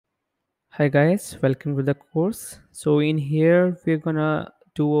Hi guys, welcome to the course. So in here we're gonna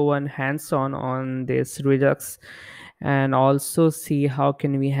do one hands-on on this Redux and also see how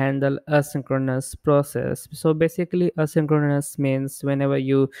can we handle asynchronous process. So basically asynchronous means whenever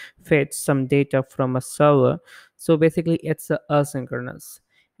you fetch some data from a server, so basically it's a asynchronous.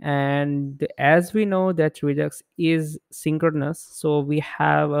 And as we know that Redux is synchronous, so we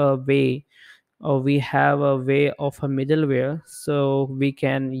have a way of a middleware, so we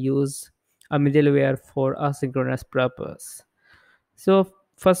can use a middleware for asynchronous purpose. So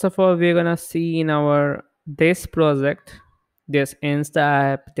first of all, we're gonna see in our this project, this Insta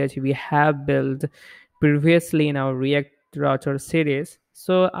app that we have built previously in our React router series.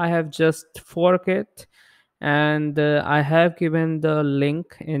 So I have just fork it, and I have given the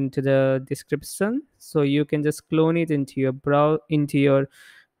link into the description, so you can just clone it into your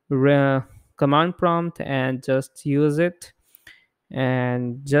re- command prompt and just use it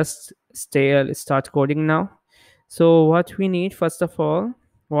and just start coding now. So what we need, first of all,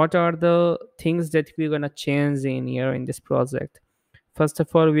 what are the things that we're gonna change in here in this project? First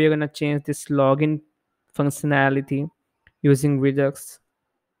of all, we're gonna change this login functionality using Redux,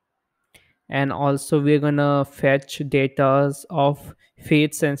 and also we're gonna fetch data of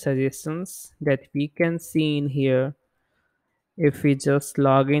feeds and suggestions that we can see in here. If we just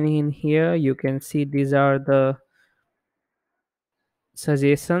log in here, you can see these are the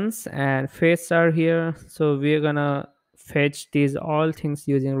suggestions and feeds are here. So we're gonna fetch these all things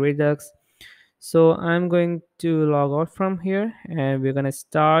using Redux. So I'm going to log out from here and we're gonna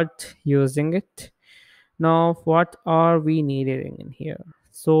start using it. Now what are we needing in here?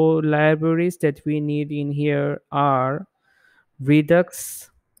 So libraries that we need in here are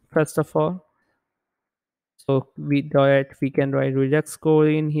Redux, first of all. So we can write Redux code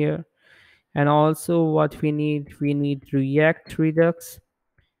in here. And also what we need React Redux,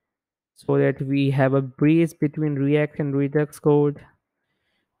 so that we have a breeze between React and Redux code.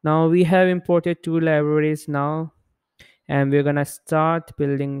 Now we have imported two libraries now, and we're gonna start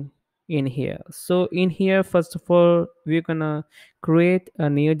building in here. So in here, first of all, we're gonna create a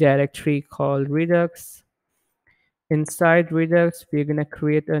new directory called Redux. Inside Redux, we're gonna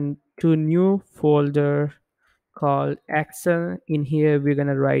create two new folder called action. In here, we're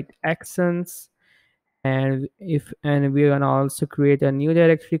gonna write actions, and we're gonna also create a new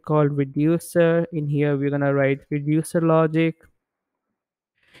directory called reducer. In here we're gonna write reducer logic.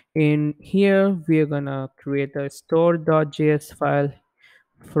 In here we're gonna create a store.js file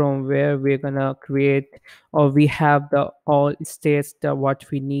from where we're gonna create, or we have the all states that what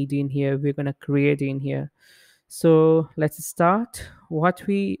we need in here we're gonna create in here. So let's start. What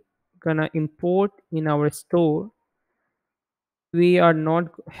we gonna import in our store, we are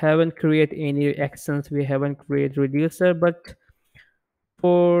not haven't create any actions, we haven't create reducer, but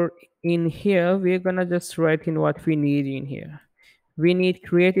for in here we're gonna just write in what we need in here. We need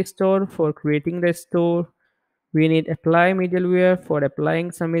create a store for creating the store. We need apply middleware for applying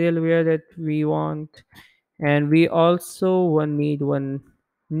some middleware that we want. And we also need one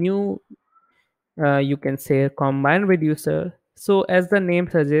new, you can say, combine reducer. So as the name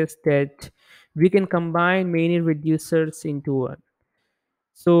suggests that we can combine many reducers into one.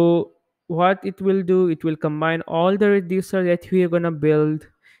 So what it will do, it will combine all the reducer that we are gonna build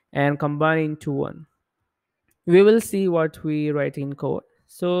and combine into one. We will see what we write in code.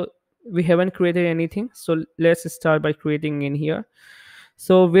 So we haven't created anything, so let's start by creating in here.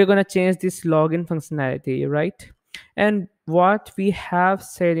 So we're gonna change this login functionality, right? And what we have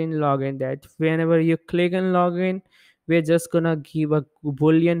said in login, that whenever you click on login, we're just gonna give a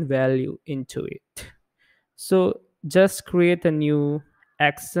boolean value into it. So just create a new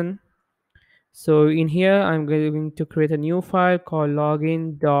action. So in here I'm going to create a new file called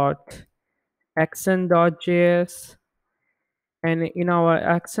login.action.js. And in our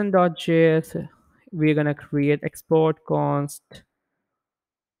action.js, we're gonna create export const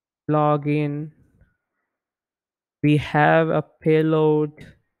login. We have a payload,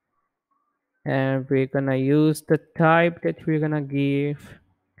 and we're gonna use the type that we're gonna give.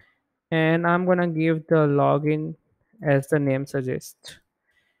 And I'm gonna give the login as the name suggests.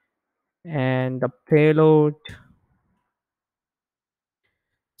 And the payload.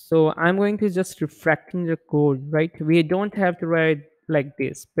 So I'm going to just refactoring the code, right? We don't have to write like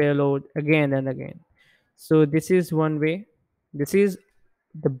this payload again and again. So this is one way. This is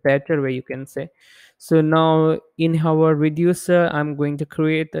the better way, you can say. So now in our reducer, I'm going to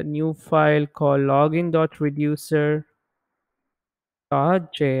create a new file called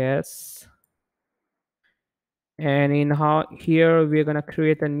login.reducer.js. And in how here we're gonna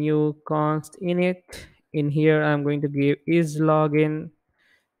create a new const init. In here I'm going to give is login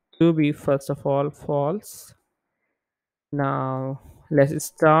to be first of all false. Now let's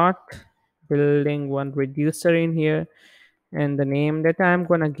start building one reducer in here, and the name that I'm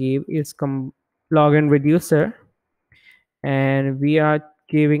gonna give is login reducer, and we are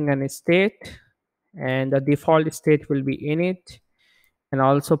giving an state, and the default state will be init, and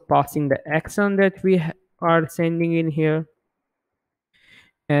also passing the action that we are sending in here,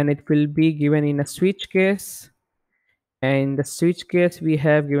 and it will be given in a switch case. And in the switch case we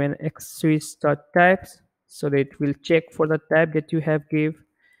have given xSwitch.types, so that it will check for the type that you have give.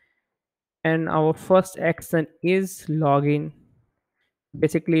 And our first action is login.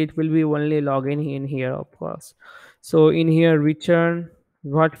 Basically it will be only login in here, of course. So in here return,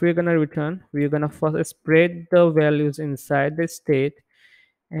 what we're gonna return, we're gonna first spread the values inside the state,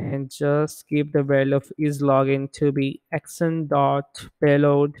 and just keep the value of is login to be action dot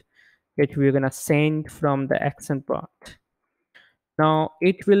payload that we're gonna send from the action part. Now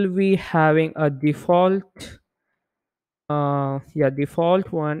it will be having a default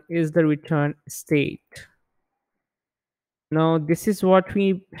default one is the return state. Now this is what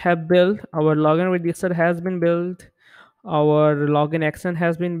we have built. Our login register has been built, our login action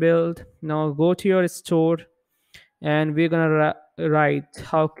has been built. Now go to your store, and we're gonna write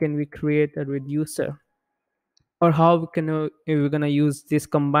how can we create a reducer, or how we can we're gonna use this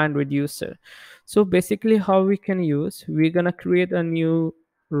combined reducer. So basically how we can use, we're gonna create a new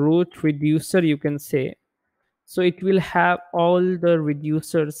root reducer, you can say. So it will have all the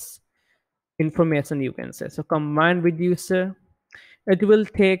reducers information, you can say. So combined reducer, it will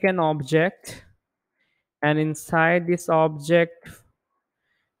take an object, and inside this object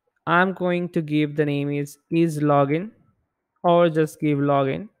I'm going to give the name is login, or just give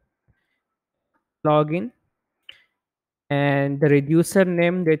login, and the reducer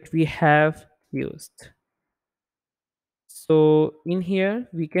name that we have used. So in here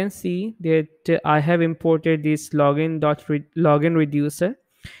we can see that I have imported this login reducer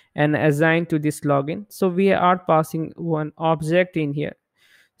and assigned to this login. So we are passing one object in here.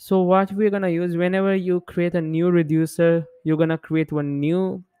 So what we're gonna use, whenever you create a new reducer, you're gonna create one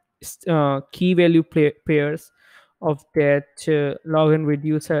new key value pairs of that login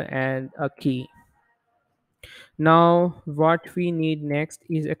reducer and a key. Now what we need next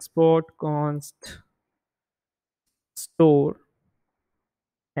is export const store,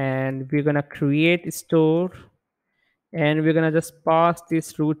 and we're gonna create store, and we're gonna just pass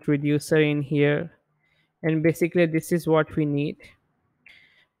this root reducer in here. And basically this is what we need.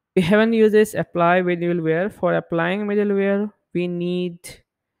 We haven't used this apply middleware. For applying middleware we need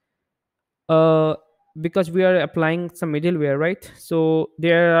uh because we are applying some middleware, right? So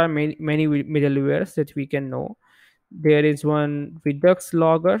there are many middlewares that we can know. There is one Redux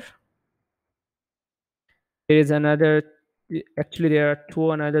Logger, there is another, actually there are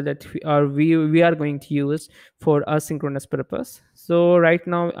two another that we are going to use for asynchronous purpose. So right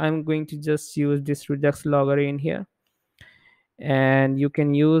now I'm going to just use this Redux Logger in here, and you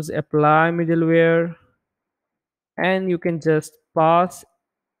can use apply middleware, and you can just pass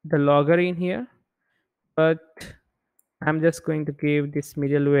the logger in here. But I'm just going to give this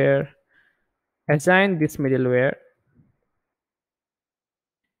middleware, assign this middleware,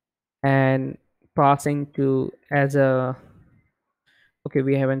 and passing to as a, okay,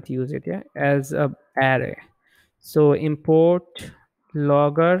 we haven't used it yet, as a array. So import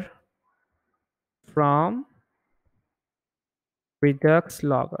logger from Redux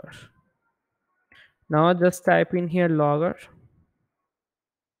Logger. Now just type in here logger,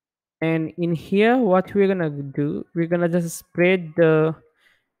 and in here what we're gonna do, we're gonna just spread the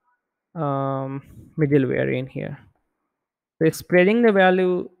middleware in here. So spreading the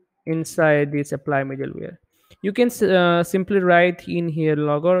value inside this apply middleware. You can simply write in here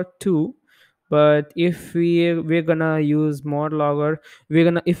logger 2, but if we're gonna use more logger, we're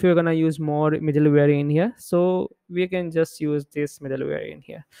gonna use more middleware in here, so we can just use this middleware in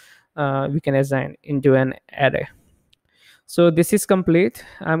here. We can assign into an array. So this is complete.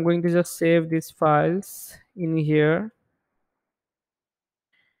 I'm going to just save these files in here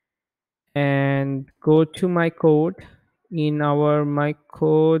and go to my code. In our my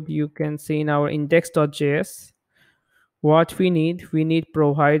code, you can see in our index.js what we need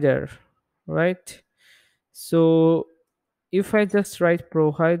provider, right? So if I just write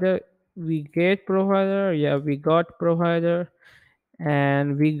provider, we get provider, yeah, we got provider,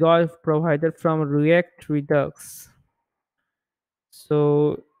 and we got provider from React Redux.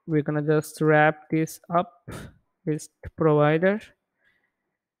 So we're gonna just wrap this up, this provider,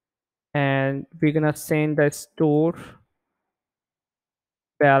 and we're gonna send the store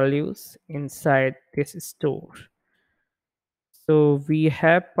values inside this store. So we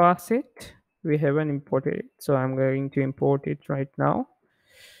have passed it, we haven't imported it, so I'm going to import it right now.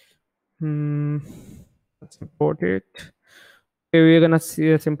 Let's import it. Okay, we're gonna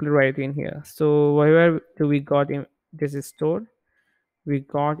see, simply write in here. So where do we got in this is stored? We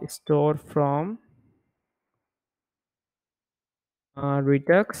got stored from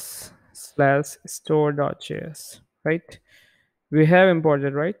redux slash store.js, right? We have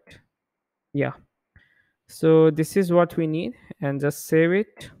imported, right? Yeah. So this is what we need, and just save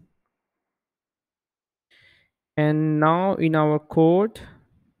it. And now in our code,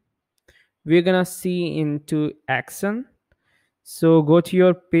 we're gonna see into action. So go to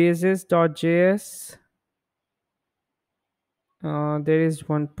your pages.js. There is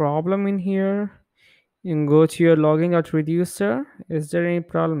one problem in here. And go to your logging.reducer. Is there any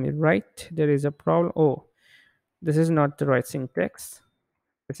problem? Right, there is a problem. Oh, this is not the right syntax.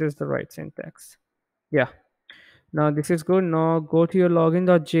 This is the right syntax. Yeah. Now this is good. Now go to your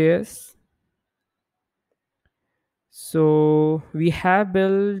login.js. So we have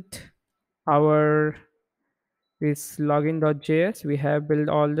built our this login.js. We have built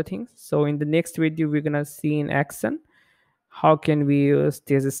all the things. So in the next video, we're gonna see in action how can we use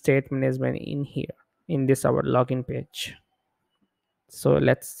this state management in here in this our login page. So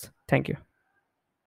let's thank you.